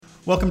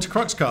Welcome to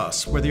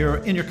Cruxcast. Whether you're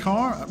in your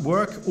car, at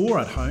work, or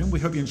at home,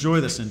 we hope you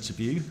enjoy this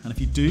interview. And if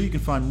you do, you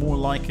can find more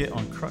like it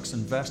on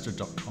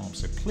cruxinvestor.com.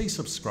 So please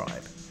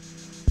subscribe.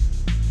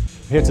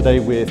 Here today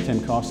with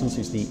Tim Carstens.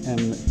 He's the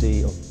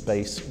MD of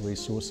Base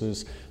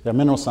Resources. They're a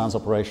mineral sands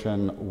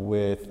operation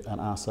with an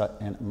asset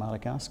in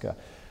Madagascar.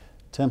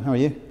 Tim, how are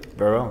you?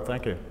 Very well,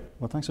 thank you.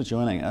 Well, thanks for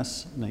joining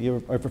us. Now,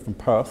 you're over from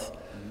Perth,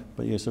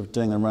 but you're sort of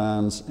doing the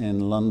rounds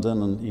in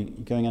London, and you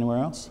going anywhere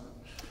else?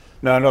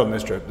 No, not on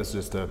this trip. This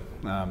is just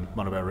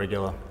one of our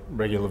regular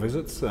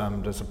visits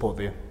to support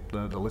the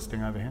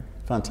listing over here.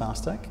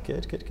 Fantastic.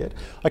 Good.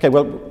 Okay,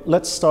 well,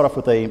 let's start off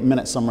with a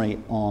minute summary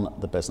on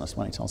the business.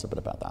 Why don't you tell us a bit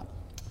about that?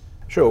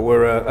 Sure,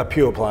 we're a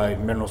pure play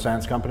mineral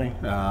sands company,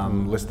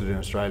 listed in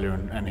Australia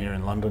and here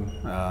in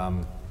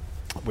London.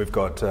 We've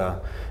got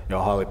a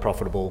highly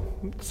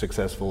profitable,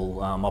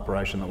 successful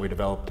operation that we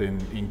developed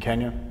in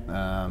Kenya.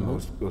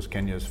 It was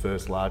Kenya's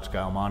first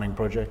large-scale mining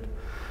project.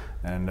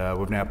 And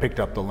we've now picked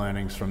up the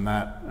learnings from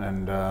that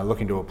and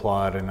looking to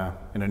apply it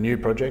in a new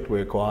project we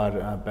acquired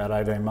about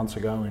 18 months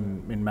ago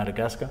in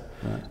Madagascar.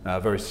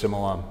 Right. Very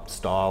similar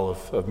style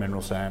of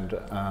mineral sand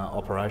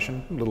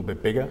operation, a little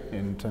bit bigger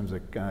in terms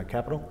of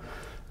capital,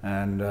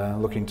 and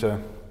looking to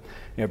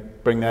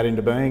bring that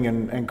into being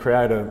and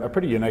create a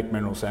pretty unique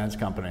mineral sands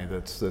company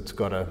that's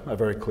got a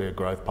very clear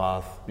growth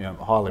path,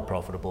 highly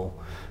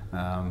profitable,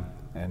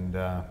 and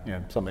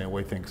something that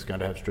we think is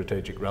going to have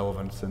strategic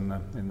relevance in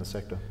the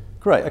sector.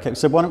 Great. Okay.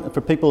 So, for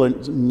people who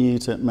are new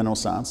to mineral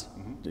sands,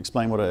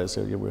 explain what it is.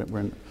 So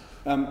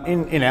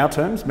in our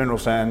terms, mineral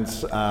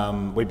sands,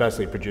 we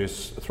basically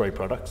produce three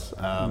products.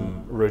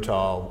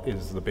 Rutile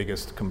is the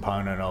biggest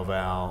component of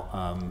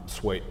our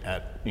suite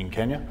in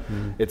Kenya.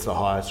 It's the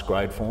highest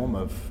grade form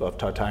of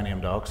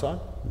titanium dioxide.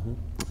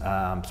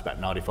 It's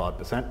about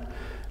 95%.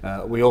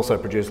 We also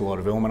produce a lot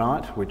of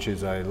ilmenite, which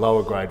is a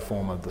lower grade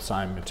form of the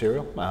same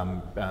material,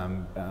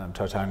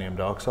 titanium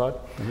dioxide.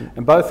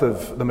 And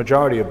the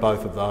majority of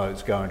both of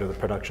those go into the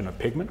production of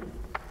pigment.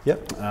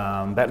 Yep.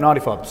 About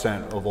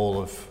 95% of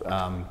all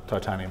of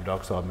titanium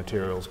dioxide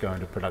materials go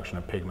into production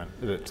of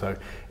pigment. So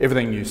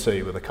everything you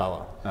see with a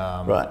colour.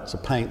 Right, so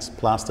paints,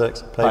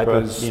 plastics,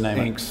 papers, you name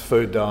inks,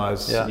 food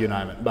dyes, you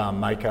name it,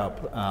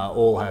 makeup,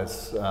 all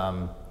has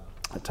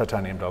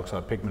titanium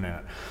dioxide pigment in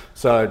it.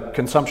 So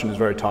consumption is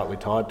very tightly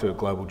tied to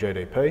global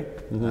GDP.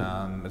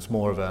 It's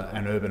more of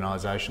an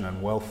urbanisation and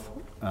wealth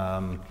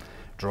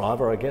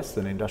driver, I guess,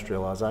 than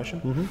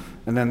industrialisation.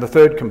 And then the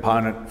third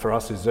component for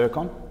us is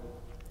zircon,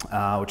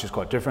 which is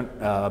quite different,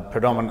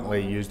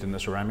 predominantly used in the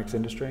ceramics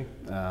industry,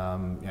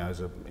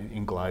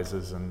 in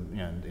glazes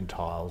and in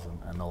tiles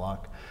and the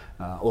like.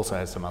 Also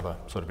has some other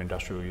sort of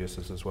industrial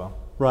uses as well.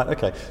 Right.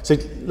 Okay. So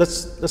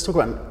let's talk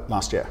about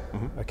last year.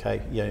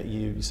 Okay. Yeah.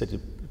 You said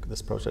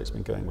this project's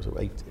been going,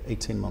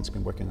 18 months you've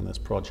been working on this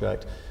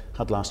project.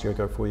 How'd last year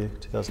go for you,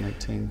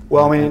 2018?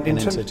 Well, I mean,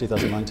 into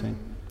 2019?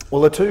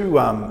 Well, the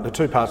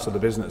two parts of the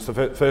business. The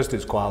first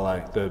is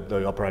Kwale,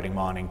 the operating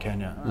mine in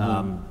Kenya.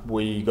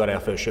 We got our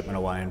first shipment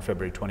away in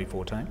February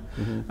 2014.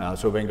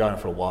 So we've been going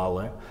for a while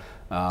there.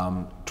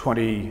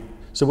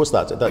 So what's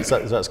that?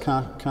 That's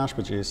cash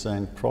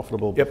producing,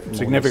 profitable? Yep,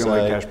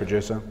 significantly cash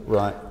producer.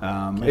 Right.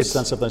 Can you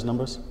sense of those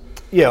numbers?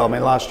 Yeah, I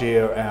mean, last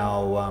year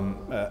our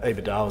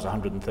EBITDA was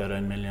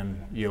 $113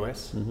 million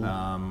US. It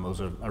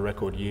was a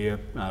record year.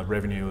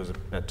 Revenue was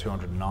about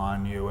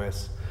 209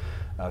 US.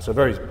 So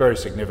very, very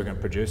significant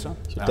producer.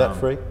 So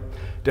debt-free?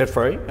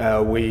 Debt-free.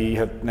 We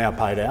have now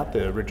paid out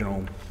the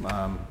original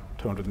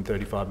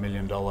 $235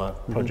 million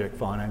project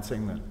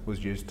financing that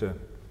was used to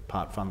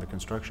part fund the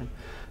construction,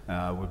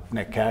 with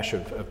net cash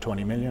of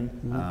 20 million.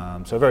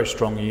 So a very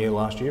strong year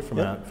last year from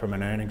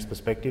an earnings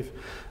perspective.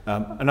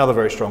 Another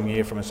very strong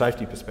year from a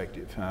safety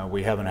perspective.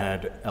 We haven't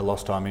had a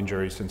lost time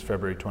injury since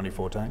February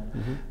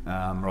 2014,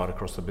 right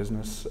across the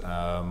business.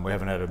 We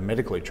haven't had a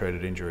medically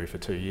treated injury for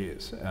 2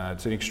 years.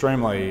 It's an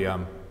extremely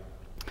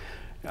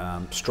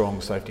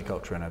strong safety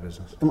culture in our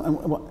business.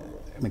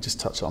 Let me just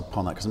touch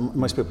upon that, because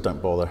most people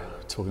don't bother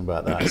talking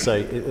about that.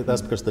 So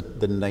that's because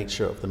the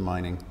nature of the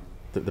mining,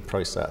 the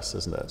process,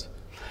 isn't it?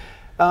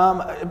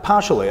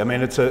 Partially. I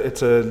mean, it's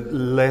a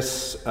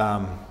less,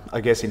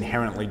 I guess,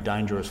 inherently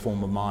dangerous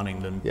form of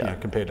mining than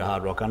compared to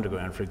hard rock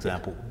underground, for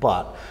example.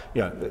 But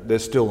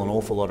there's still an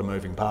awful lot of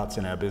moving parts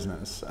in our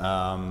business.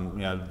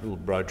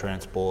 Road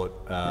transport,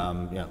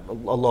 a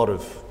lot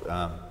of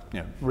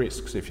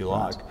risks, if you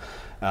like.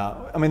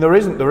 I mean, the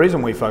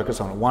reason we focus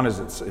on it, one is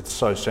it's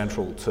so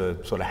central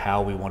to sort of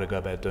how we want to go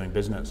about doing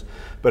business,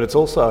 but it's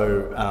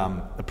also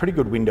a pretty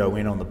good window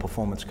in on the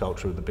performance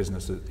culture of the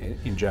business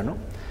in general.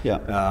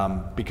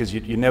 Yeah. Because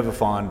you never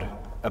find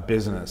a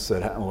business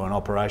or an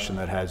operation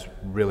that has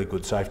really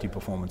good safety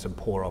performance and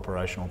poor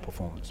operational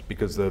performance,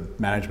 because the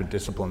management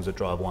disciplines that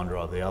drive one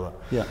drive the other.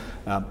 Yeah.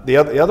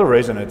 The other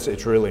reason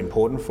it's really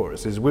important for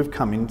us is we've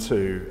come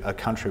into a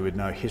country with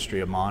no history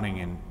of mining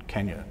in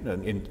Kenya,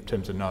 in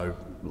terms of no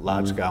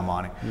large-scale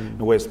mining. And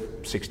we're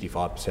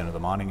 65% of the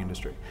mining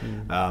industry.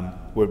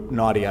 We're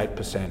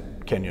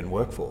 98% Kenyan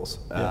workforce,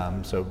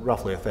 so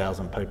roughly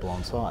 1,000 people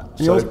on site.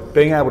 So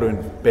being able to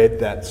embed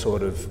that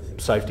sort of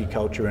safety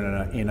culture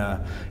in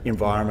a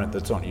environment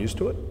that's not used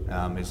to it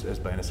has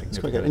been a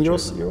significant. And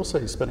you're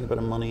also spending a bit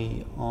of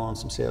money on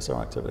some CSR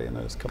activity, and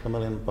there's a couple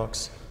of $1 million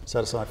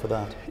set aside for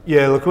that.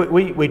 Yeah, look,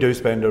 we do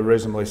spend a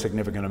reasonably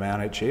significant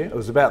amount each year. It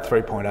was about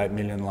 3.8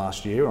 million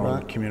last year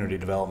on community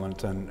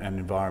development and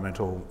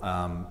environmental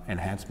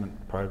enhancement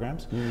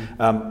programs.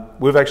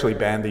 We've actually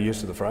banned the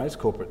use of the phrase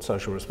corporate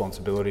social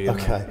responsibility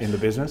in the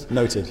business.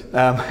 Noted.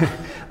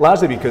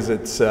 Largely because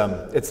it's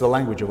the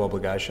language of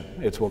obligation.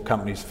 It's what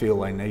companies feel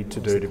they need to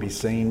do to be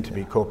seen to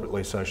be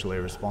corporately socially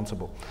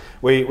responsible.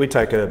 We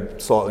take a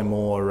slightly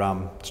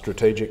more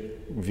strategic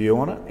view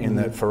on it, in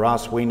that for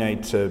us we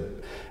need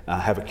to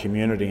have a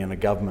community and a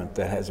government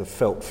that has a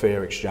felt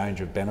fair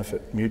exchange of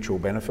benefit, mutual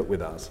benefit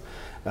with us.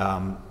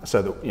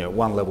 So that, at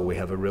one level we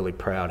have a really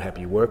proud,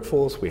 happy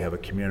workforce. We have a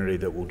community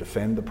that will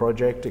defend the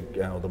project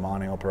or the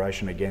mining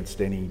operation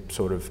against any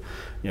sort of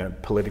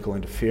political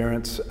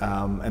interference.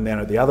 And then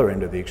at the other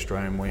end of the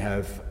extreme, we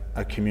have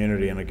a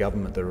community and a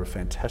government that are a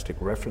fantastic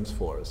reference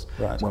for us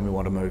when we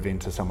want to move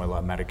into somewhere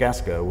like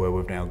Madagascar, where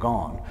we've now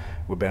gone.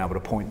 We've been able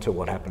to point to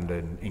what happened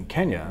in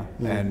Kenya,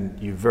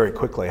 and you very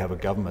quickly have a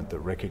government that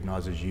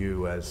recognises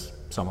you as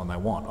someone they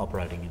want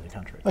operating in the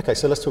country. Okay,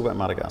 so let's talk about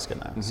Madagascar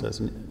now. So it's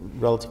a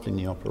relatively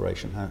new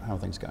operation. How are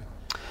things going?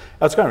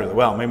 It's going really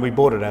well. I mean, we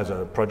bought it as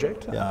a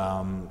project,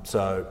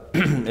 so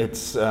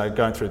it's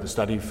going through the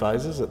study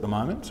phases at the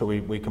moment. So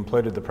we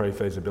completed the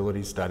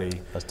pre-feasibility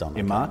study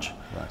in March,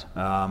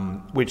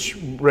 which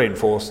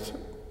reinforced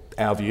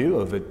our view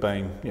of it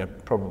being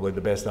probably the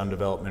best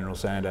undeveloped mineral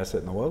sand asset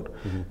in the world.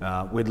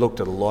 We'd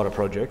looked at a lot of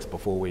projects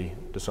before we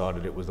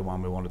decided it was the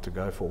one we wanted to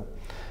go for.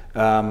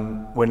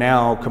 We're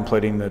now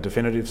completing the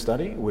definitive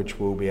study, which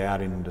will be out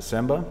in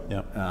December,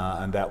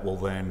 and that will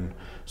then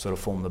sort of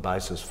form the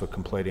basis for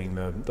completing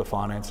the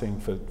financing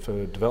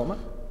for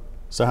development.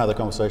 So how are the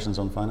conversations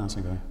on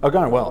financing going? Oh,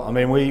 going well. I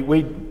mean,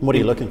 What are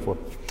you looking for?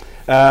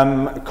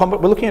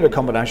 We're looking at a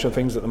combination of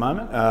things at the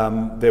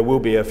moment. There will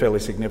be a fairly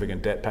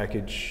significant debt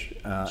package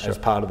as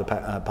part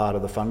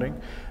of the funding.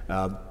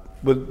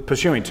 We're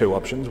pursuing two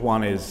options.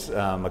 One is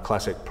a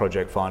classic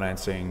project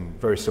financing,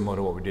 very similar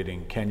to what we did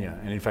in Kenya,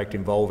 and in fact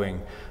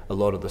involving a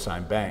lot of the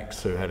same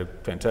banks who had a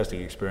fantastic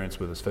experience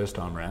with us first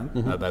time round.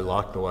 They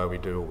like the way we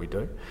do what we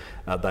do.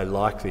 They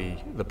like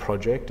the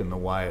project and the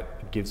way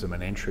it gives them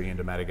an entry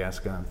into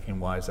Madagascar in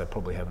ways they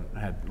probably haven't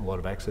had a lot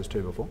of access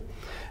to before.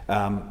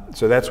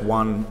 So that's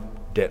one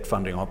debt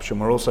funding option.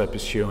 We're also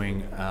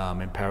pursuing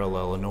in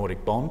parallel a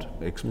Nordic bond,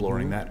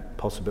 exploring that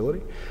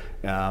possibility.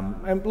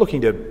 And looking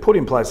to put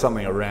in place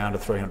something around a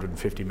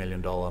 $350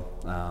 million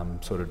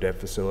sort of debt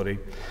facility.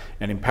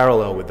 And in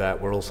parallel with that,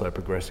 we're also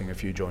progressing a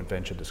few joint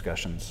venture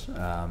discussions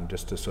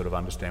just to sort of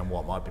understand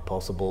what might be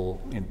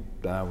possible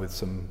with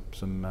some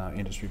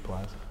industry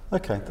players.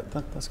 Okay,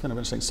 that's kind of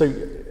interesting. So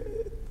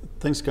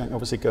things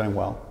obviously going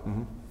well.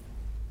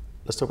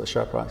 Let's talk about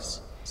share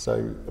price.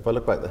 So if I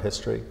look back at the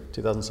history,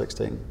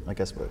 2016, I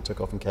guess it took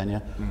off in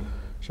Kenya.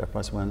 Share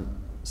price went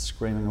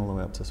screaming all the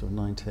way up to sort of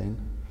 19.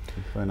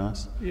 Very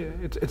nice. Yeah,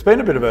 it's been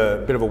a bit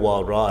of a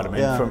wild ride. I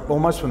mean,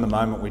 almost from the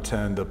moment we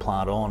turned the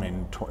plant on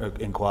in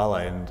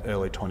Kwale in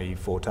early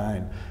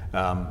 2014,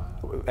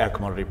 our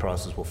commodity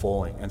prices were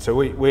falling, and so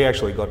we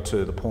actually got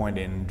to the point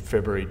in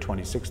February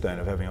 2016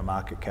 of having a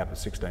market cap of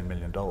 $16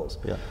 million.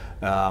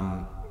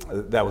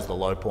 That was the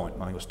low point.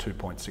 I think it was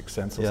 2.6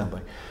 cents or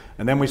something.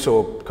 And then we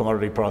saw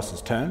commodity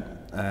prices turn,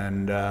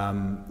 and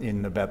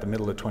in about the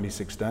middle of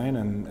 2016,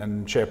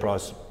 and share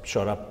price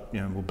shot up.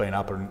 We've been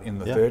up in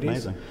the 30s.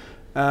 Amazing.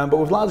 But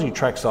we've largely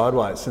tracked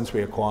sideways since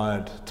we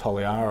acquired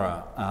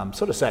Toliara,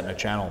 sort of sat in a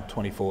channel,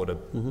 24 to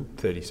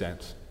 30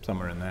 cents,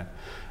 somewhere in there.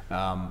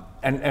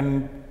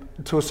 And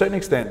to a certain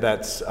extent,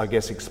 that's, I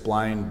guess,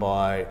 explained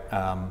by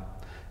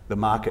the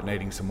market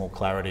needing some more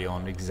clarity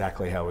on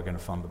exactly how we're going to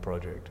fund the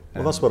project.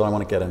 Well, that's what I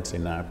want to get into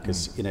now,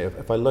 because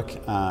if I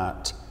look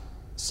at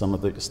some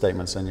of the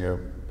statements in your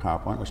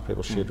PowerPoint, which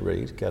people should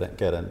read,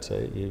 get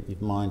into,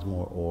 you've mined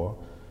more ore,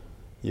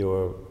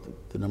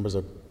 the numbers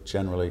are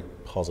generally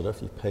positive.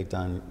 You've paid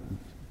down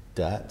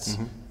debts.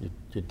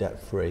 You're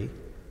debt-free,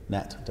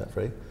 net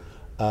debt-free.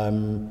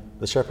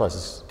 The share price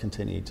has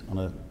continued on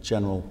a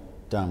general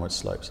downward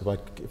slope. So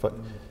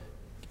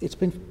it's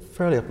been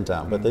fairly up and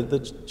down, but the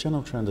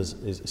general trend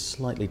is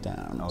slightly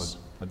down.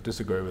 I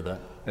disagree with that.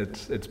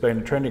 It's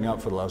been trending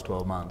up for the last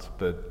 12 months,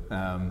 but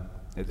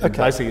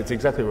basically it's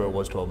exactly where it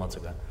was 12 months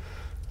ago.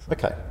 So.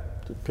 Okay,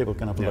 people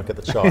can have a look at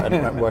the chart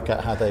and work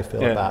out how they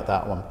feel about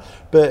that one.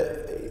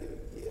 But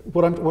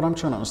what I'm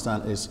trying to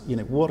understand is,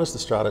 what is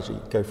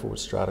the go forward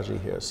strategy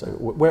here? So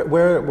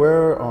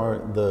where are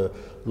the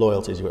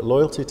loyalties? You've got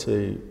loyalty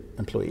to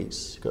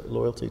employees, you've got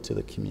loyalty to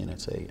the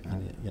community,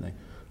 and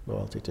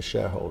loyalty to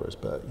shareholders.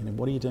 But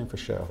what are you doing for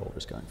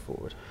shareholders going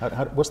forward?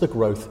 What's the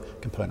growth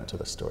component to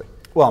this story?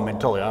 Well, I mean,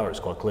 Toliara is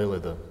quite clearly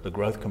the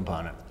growth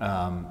component.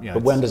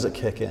 But when does it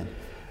kick in?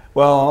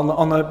 Well,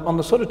 on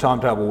the sort of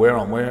timetable we're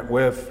on,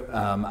 we're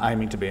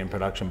aiming to be in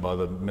production by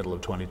the middle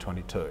of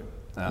 2022.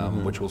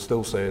 which will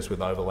still see us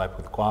with overlap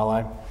with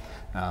Quale.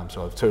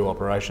 So I have 2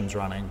 operations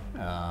running.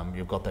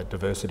 You've got that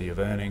diversity of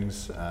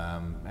earnings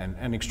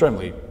and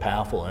extremely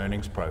powerful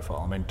earnings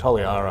profile. I mean,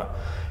 Toliara,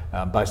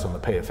 based on the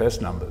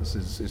PFS numbers,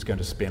 is going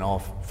to spin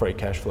off free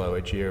cash flow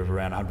each year of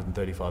around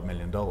 $135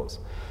 million.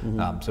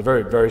 So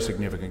very, very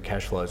significant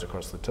cash flows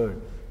across the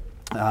two.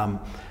 I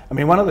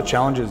mean, one of the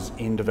challenges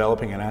in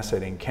developing an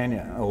asset in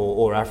Kenya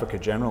or Africa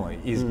generally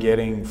is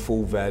getting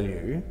full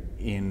value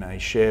in a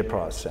share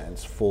price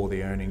sense for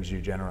the earnings you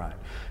generate,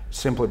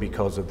 simply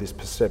because of this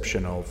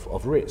perception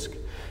of risk.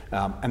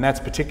 And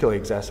that's particularly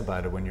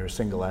exacerbated when you're a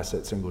single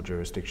asset, single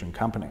jurisdiction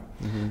company.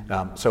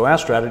 So our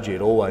strategy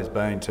had always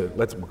been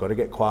we've got to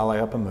get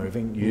Quale up and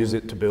moving, use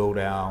it to build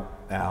our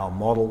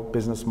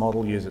business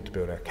model, use it to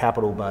build our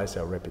capital base,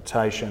 our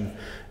reputation,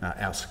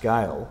 our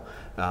scale,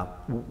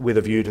 with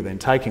a view to then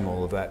taking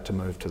all of that to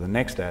move to the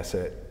next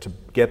asset, to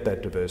get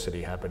that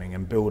diversity happening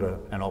and build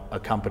a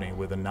company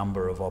with a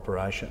number of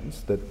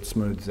operations that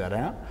smooths that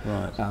out,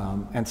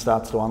 and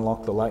starts to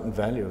unlock the latent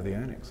value of the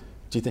earnings.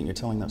 Do you think you're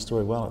telling that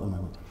story well at the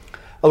moment?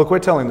 Oh, look, we're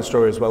telling the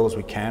story as well as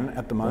we can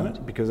at the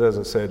moment, because as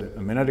I said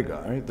a minute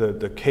ago,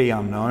 the key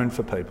unknown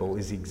for people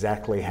is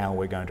exactly how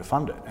we're going to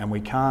fund it. And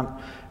we can't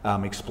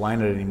explain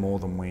it any more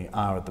than we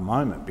are at the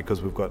moment,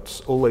 because we've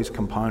got all these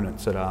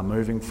components that are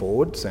moving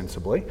forward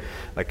sensibly.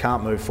 They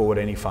can't move forward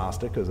any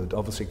faster, because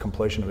obviously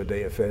completion of a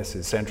DFS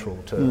is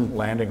central to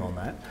landing on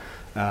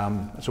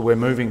that. So we're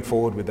moving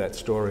forward with that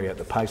story at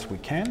the pace we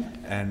can,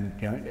 and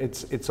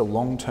it's a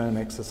long-term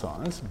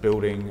exercise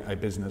building a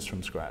business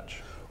from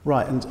scratch.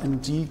 Right,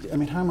 and do you, I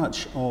mean, how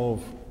much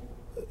of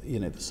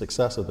the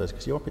success of this,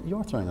 because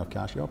you're throwing off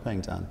cash, you're paying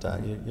down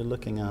debt, you're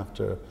looking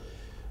after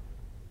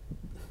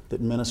the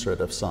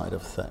administrative side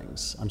of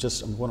things.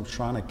 What I'm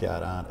trying to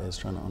get at is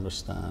trying to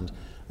understand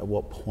at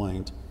what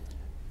point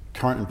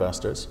current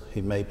investors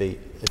who may be,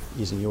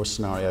 using your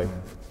scenario,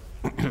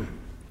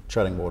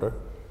 treading water,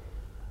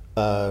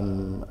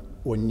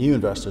 or new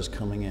investors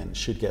coming in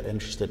should get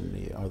interested in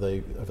you.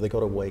 Have they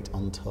got to wait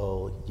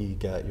until you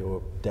get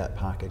your debt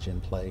package in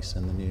place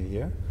in the new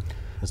year?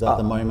 Is that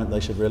the moment they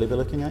should really be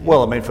looking at you?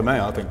 Well, I mean, for me,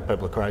 I think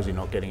people are crazy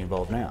not getting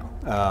involved now.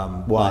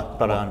 Why?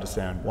 But I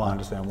understand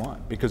why.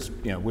 Because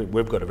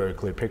we've got a very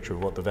clear picture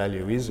of what the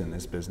value is in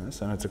this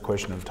business, and it's a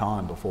question of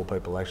time before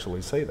people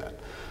actually see that.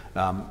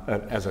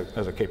 As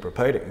I keep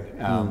repeating,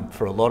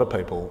 for a lot of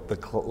people,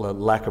 the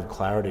lack of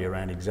clarity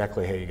around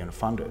exactly how you're going to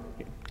fund it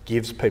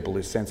gives people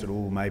this sense that,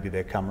 maybe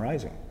they're come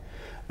raising.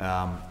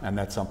 And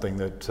that's something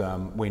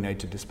that we need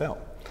to dispel.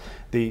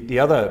 The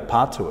other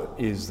part to it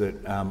is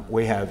that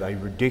we have a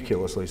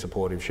ridiculously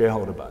supportive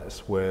shareholder base,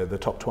 where the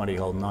top 20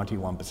 hold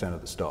 91%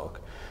 of the stock,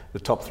 the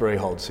top 3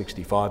 hold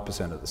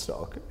 65% of the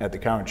stock. At the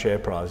current share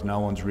price, no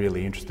one's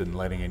really interested in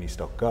letting any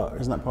stock go.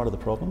 Isn't that part of the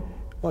problem?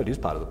 Well, it is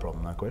part of the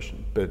problem, no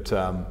question. But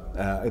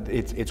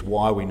it's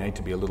why we need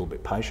to be a little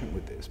bit patient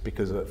with this,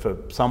 because for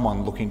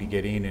someone looking to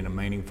get in a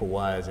meaningful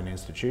way as an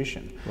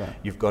institution,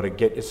 you've got to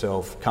get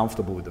yourself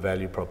comfortable with the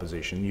value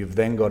proposition. You've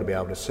then got to be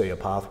able to see a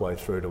pathway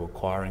through to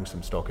acquiring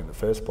some stock in the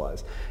first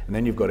place. And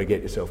then you've got to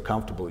get yourself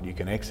comfortable that you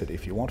can exit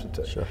if you wanted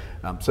to. Sure.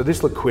 So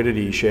this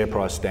liquidity share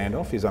price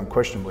standoff is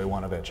unquestionably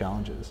one of our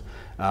challenges.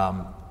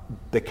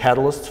 The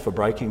catalysts for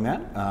breaking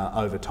that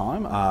over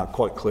time are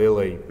quite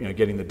clearly,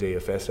 getting the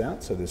DFS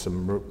out. So there's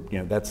some,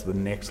 that's the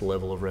next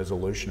level of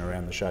resolution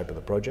around the shape of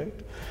the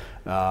project.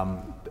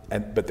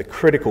 But the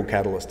critical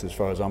catalyst, as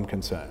far as I'm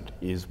concerned,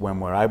 is when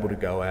we're able to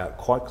go out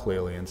quite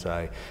clearly and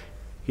say,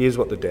 here's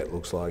what the debt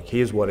looks like,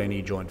 here's what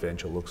any joint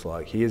venture looks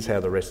like, here's how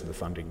the rest of the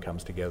funding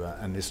comes together,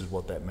 and this is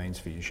what that means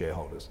for you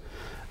shareholders.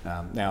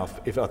 Now,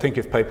 I think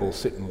if people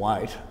sit and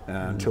wait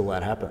until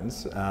that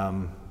happens,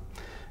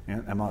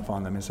 they might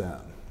find they miss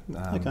out.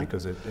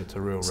 Because it's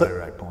a real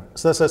rate point.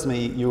 So that says to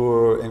me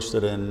you're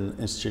interested in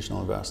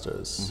institutional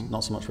investors,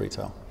 not so much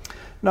retail.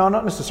 No,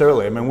 not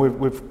necessarily. I mean,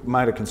 we've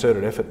made a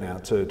concerted effort now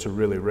to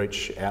really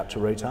reach out to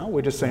retail.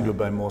 We just seem to have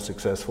been more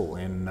successful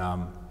in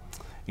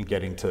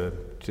getting to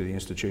the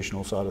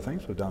institutional side of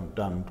things. We've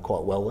done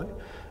quite well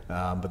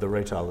there, but the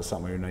retail is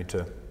something we need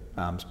to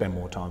spend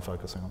more time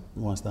focusing on.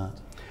 Why is that?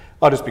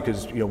 Just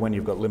because when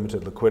you've got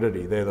limited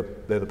liquidity, they're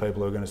the people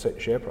who are going to set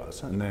your share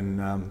price, and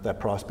then that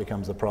price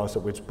becomes the price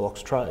at which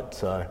blocks trade.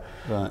 So,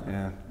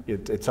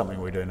 it's something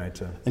we do need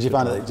to. And do you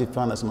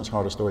find that's a much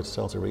harder story to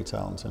sell to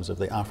retail in terms of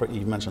the Africa?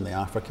 You mentioned the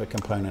Africa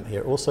component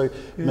here. Also,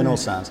 mineral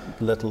sands,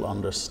 little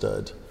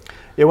understood.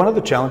 Yeah, one of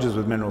the challenges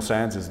with mineral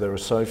sands is there are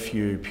so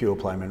few pure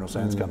play mineral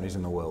sands companies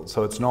in the world.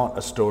 So it's not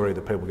a story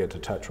that people get to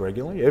touch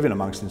regularly. Even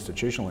amongst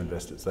institutional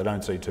investors, they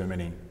don't see too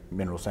many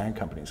mineral sand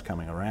companies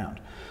coming around.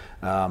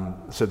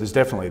 So there's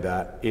definitely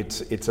that.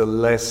 It's a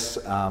less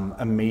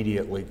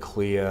immediately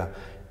clear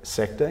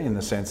sector in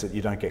the sense that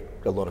you don't get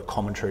a lot of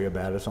commentary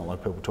about it. It's not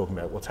like people talking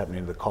about what's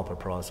happening to the copper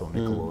price or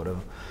nickel or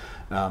whatever.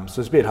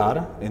 So it's a bit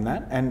harder in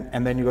that.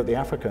 And then you've got the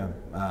Africa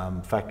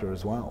factor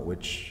as well,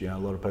 which a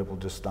lot of people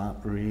just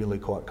aren't really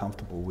quite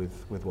comfortable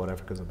with what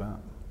Africa's about.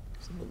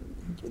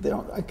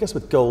 I guess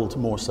with gold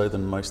more so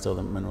than most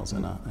other minerals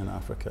in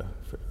Africa,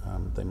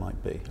 they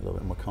might be a little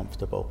bit more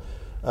comfortable.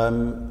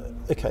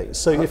 Okay,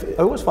 so I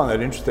always find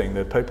that interesting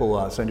that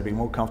people seem to be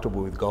more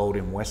comfortable with gold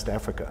in West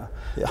Africa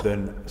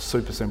than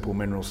super simple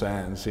mineral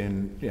sands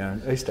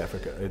in East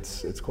Africa.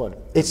 It's quite.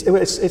 I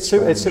guess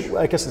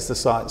it's the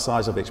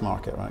size of each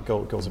market, right?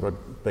 Gold's a very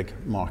big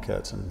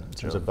market in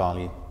terms of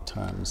value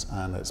terms,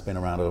 and it's been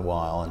around a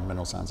while. And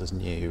mineral sands is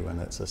new, and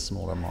it's a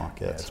smaller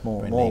market.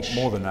 Yeah, it's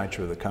more the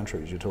nature of the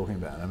countries you're talking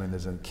about. I mean,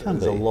 there's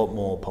a lot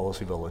more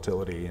policy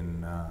volatility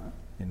in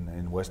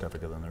West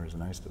Africa than there is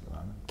in East at the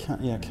moment.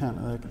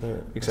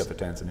 Except for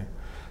Tanzania.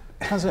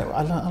 Tanzania,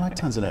 I like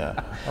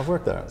Tanzania. I've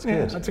worked there. It's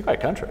good. It's a great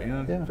country,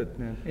 but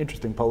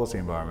interesting policy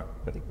environment.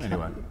 But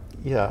anyway.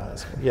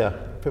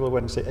 People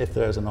wait and see if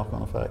there's a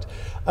knock-on effect.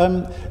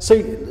 So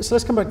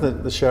let's come back to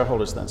the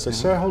shareholders then. So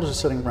shareholders are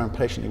sitting around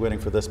patiently waiting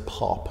for this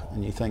pop,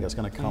 and you think it's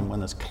going to come when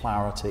there's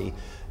clarity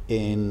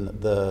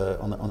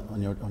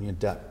on your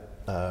debt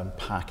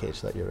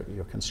package that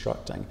you're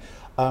constructing.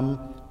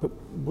 But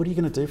what are you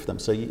going to do for them?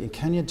 So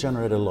Kenya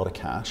generated a lot of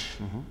cash,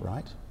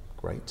 right?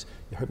 Great.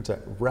 You're hoping to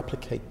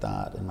replicate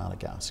that in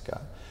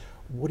Madagascar.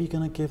 What are you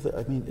going to give?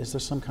 Is there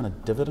some kind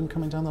of dividend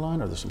coming down the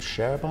line, or there's some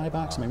share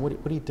buybacks?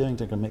 What are you doing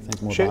to make things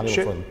more valuable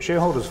for them?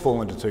 Shareholders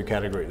fall into two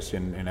categories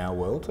in our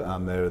world.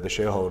 There are the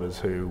shareholders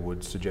who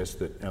would suggest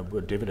that a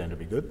dividend would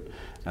be good,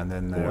 and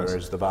then there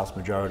is the vast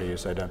majority who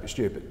say don't be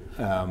stupid.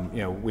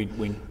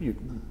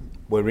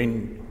 We're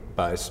in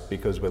base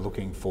because we're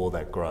looking for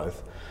that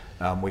growth.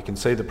 We can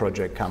see the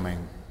project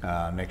coming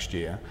next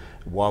year.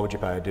 Why would you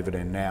pay a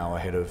dividend now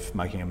ahead of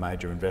making a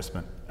major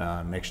investment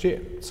next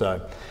year?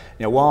 So,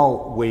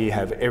 while we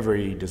have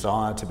every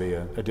desire to be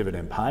a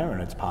dividend payer,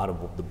 and it's part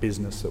of the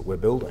business that we're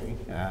building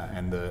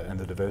and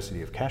the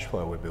diversity of cash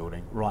flow we're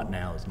building, right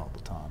now is not the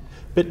time.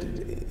 But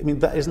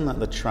isn't that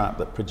the trap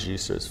that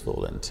producers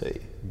fall into?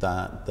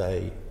 That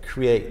they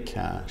create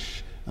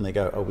cash and they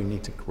go, we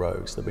need to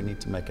grow, so we need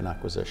to make an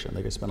acquisition.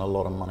 They go spend a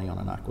lot of money on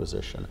an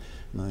acquisition,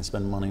 and then they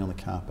spend money on the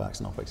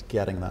capex and opex,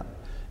 getting that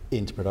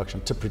into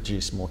production to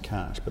produce more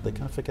cash, but they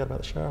kind of forget about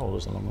the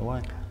shareholders along the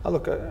way.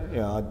 Look,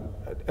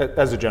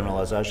 as a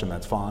generalisation,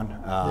 that's fine.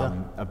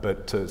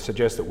 But to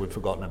suggest that we've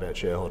forgotten about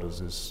shareholders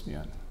is,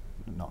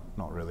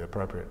 not really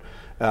appropriate.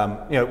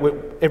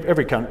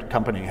 Every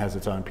company has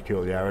its own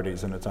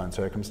peculiarities and its own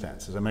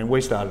circumstances.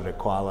 We started at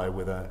Kwale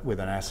with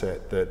an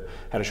asset that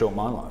had a short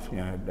mine life.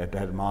 It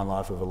had a mine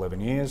life of 11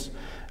 years.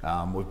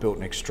 We've built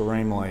an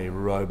extremely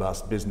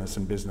robust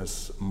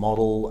business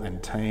model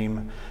and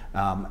team.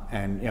 The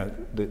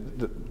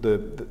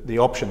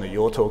option that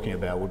you're talking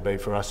about would be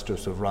for us to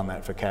sort of run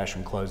that for cash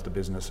and close the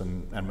business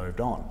and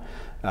moved on.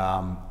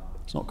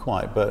 It's not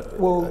quite, but...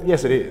 Well,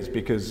 yes it is,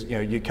 because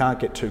you can't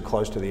get too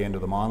close to the end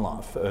of the mine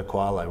life at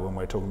Kwale when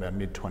we're talking about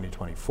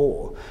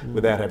mid-2024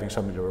 without having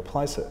something to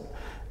replace it.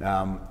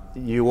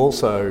 You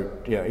also,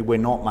 we're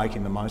not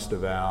making the most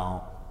of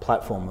our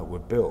platform that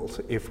we've built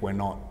if we're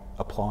not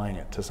applying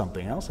it to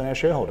something else, and our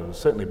shareholders have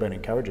certainly been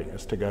encouraging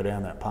us to go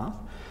down that path.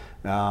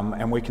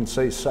 And we can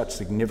see such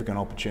significant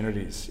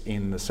opportunities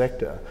in the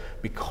sector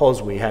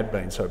because we had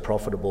been so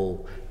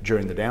profitable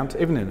during the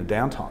even in the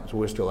downtimes. We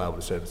were still able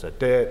to service that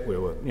debt. We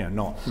were,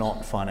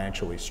 not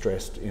financially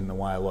stressed in the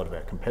way a lot of our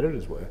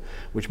competitors were,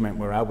 which meant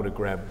we were able to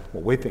grab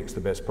what we think is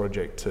the best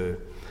project to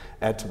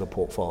add to the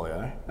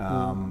portfolio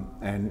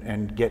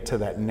and get to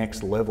that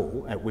next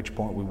level, at which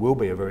point we will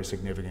be a very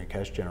significant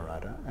cash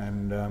generator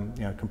and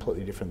a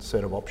completely different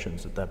set of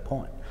options at that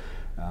point.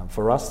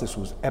 For us, this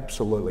was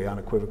absolutely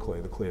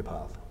unequivocally the clear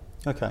path.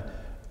 Okay.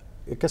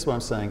 I guess what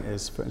I'm saying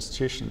is for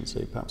institutions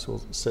who perhaps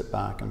will sit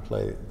back and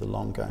play the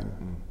long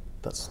game,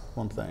 that's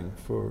one thing.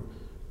 For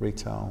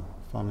retail,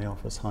 family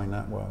office, high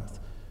net worth,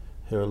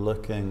 who are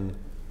looking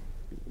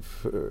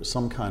for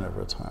some kind of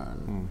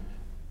return,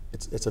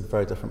 it's a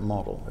very different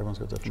model. Everyone's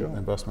got different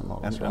investment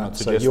models. Right?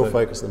 So your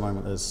focus at the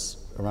moment is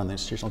around the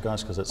institutional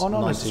guys because it's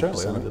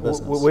 90% of the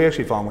business. We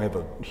actually find we have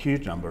a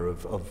huge number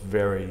of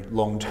very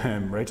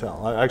long-term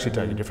retail. I actually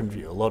take a different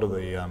view. A lot of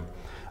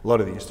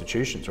the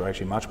institutions are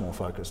actually much more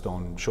focused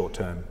on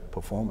short-term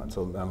performance,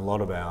 and a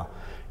lot of our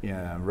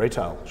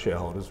retail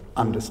shareholders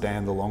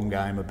understand the long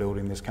game of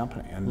building this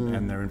company,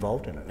 and they're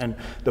involved in it. And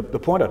the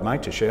point I'd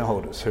make to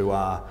shareholders who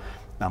are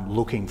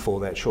looking for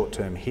that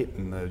short-term hit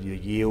and the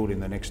yield in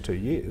the next 2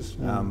 years,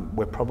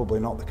 we're probably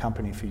not the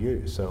company for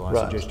you. So I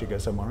suggest you go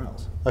somewhere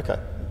else. Okay.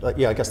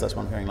 I guess that's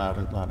what I'm hearing loud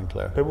and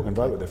clear. People can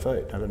vote with their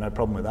feet. I've got no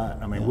problem with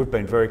that. We've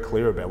been very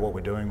clear about what we're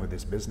doing with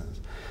this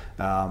business,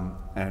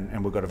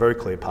 and we've got a very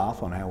clear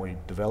path on how we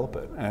develop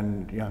it.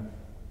 And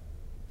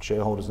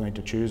shareholders need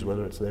to choose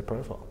whether it's their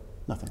profile.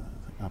 Nothing.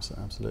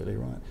 Absolutely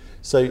right.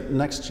 So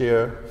next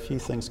year, a few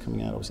things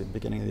coming out. Obviously, at the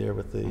beginning of the year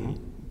with the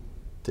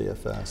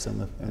DFS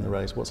and the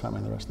raise. What's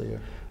happening the rest of the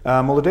year?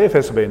 Well, the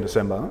DFS will be in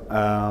December,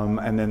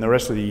 and then the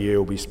rest of the year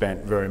will be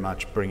spent very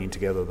much bringing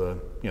together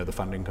the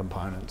funding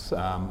components,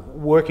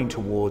 working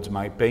towards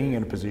being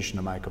in a position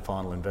to make a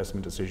final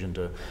investment decision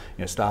to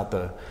start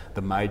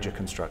the major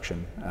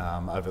construction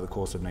over the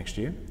course of next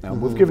year.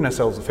 We've given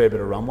ourselves a fair bit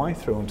of runway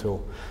through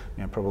until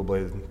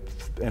probably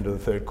the end of the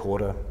third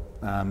quarter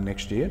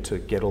next year to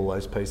get all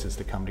those pieces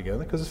to come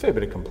together, because there's a fair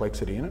bit of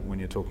complexity in it when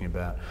you're talking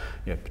about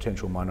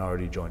potential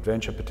minority joint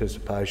venture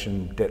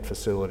participation, debt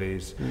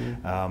facilities.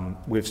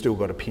 We've still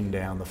got to pin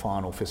down the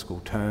final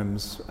fiscal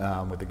terms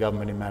with the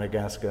government in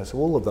Madagascar, so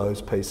all of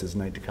those pieces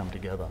need to come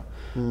together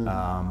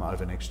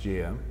over next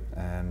year.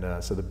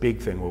 And so the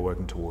big thing we're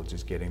working towards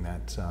is getting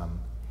that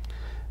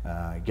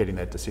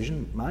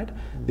decision made.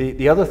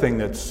 The other thing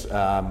that's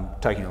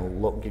getting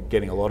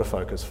a lot of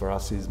focus for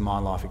us is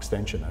mine life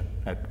extension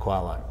at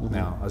Kwale.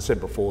 Now, I said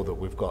before that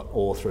we've got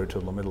ore through to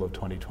the middle of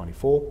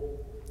 2024.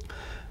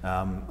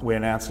 We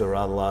announced a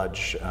rather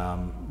large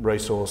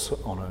resource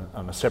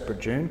on a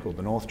separate dune called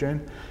the North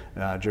Dune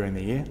during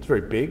the year. It's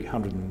very big,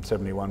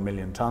 171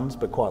 million tonnes,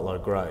 but quite low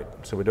grade.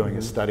 So we're doing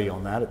a study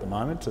on that at the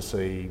moment to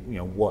see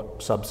what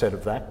subset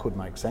of that could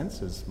make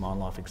sense as mine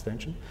life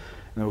extension.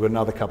 And we've got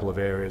another couple of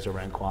areas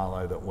around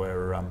Kwale that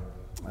we're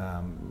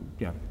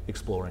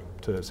exploring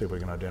to see if we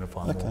can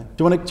identify more.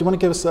 Do you want to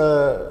give us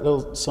a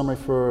little summary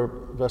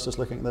for investors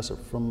looking at this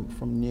from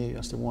new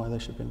as to why they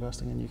should be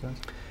investing in you guys?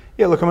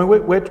 Yeah, look, I mean,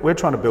 we're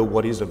trying to build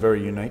what is a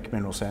very unique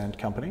mineral sand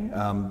company.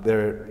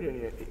 They're,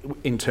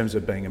 in terms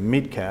of being a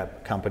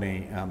mid-cap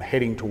company,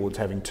 heading towards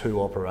having 2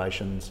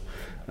 operations.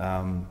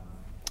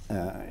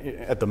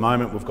 At the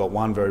moment, we've got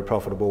one very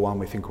profitable one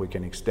we think we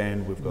can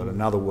extend. We've got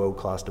another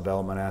world-class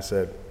development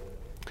asset.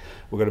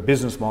 We've got a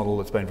business model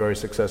that's been very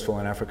successful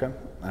in Africa.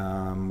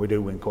 We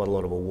do win quite a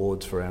lot of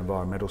awards for our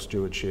environmental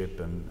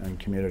stewardship and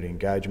community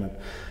engagement.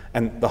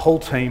 And the whole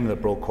team that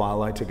brought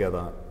Kwale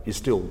together is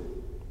still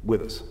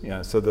with us.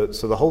 So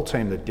the whole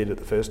team that did it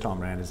the first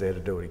time around is there to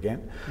do it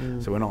again.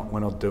 So we're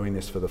not doing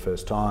this for the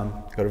first time.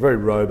 We've got a very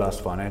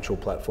robust financial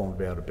platform to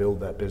be able to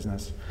build that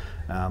business.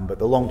 But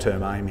the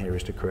long-term aim here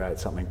is to create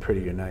something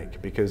pretty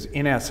unique, because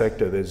in our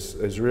sector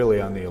there's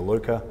really only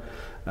Iluka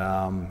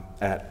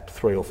at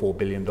 $3 or $4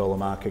 billion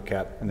market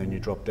cap, and then you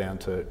drop down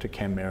to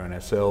Kenmare and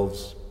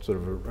ourselves, sort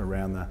of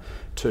around the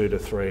 $200 to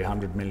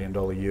 $300 million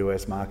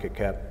US market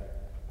cap.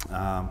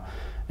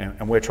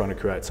 And we're trying to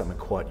create something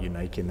quite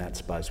unique in that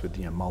space with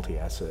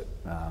multi-asset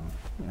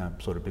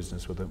sort of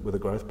business with a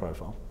growth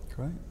profile.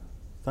 Great.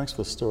 Thanks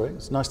for the story.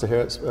 It's nice to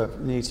hear it. It's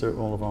news to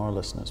all of our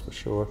listeners for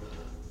sure.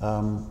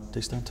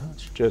 Do stay in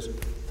touch. Cheers.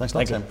 Thanks a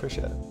lot, Tim.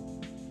 Appreciate it.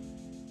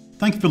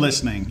 Thank you for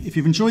listening. If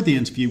you've enjoyed the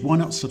interview, why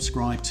not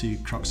subscribe to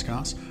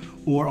Cruxcast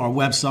or our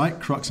website,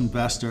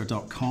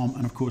 cruxinvestor.com,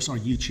 and of course our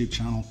YouTube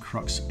channel,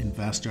 Crux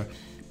Investor.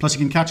 Plus you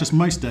can catch us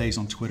most days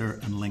on Twitter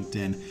and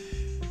LinkedIn.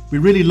 We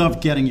really love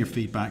getting your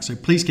feedback, so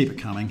please keep it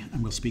coming,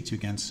 and we'll speak to you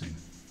again soon.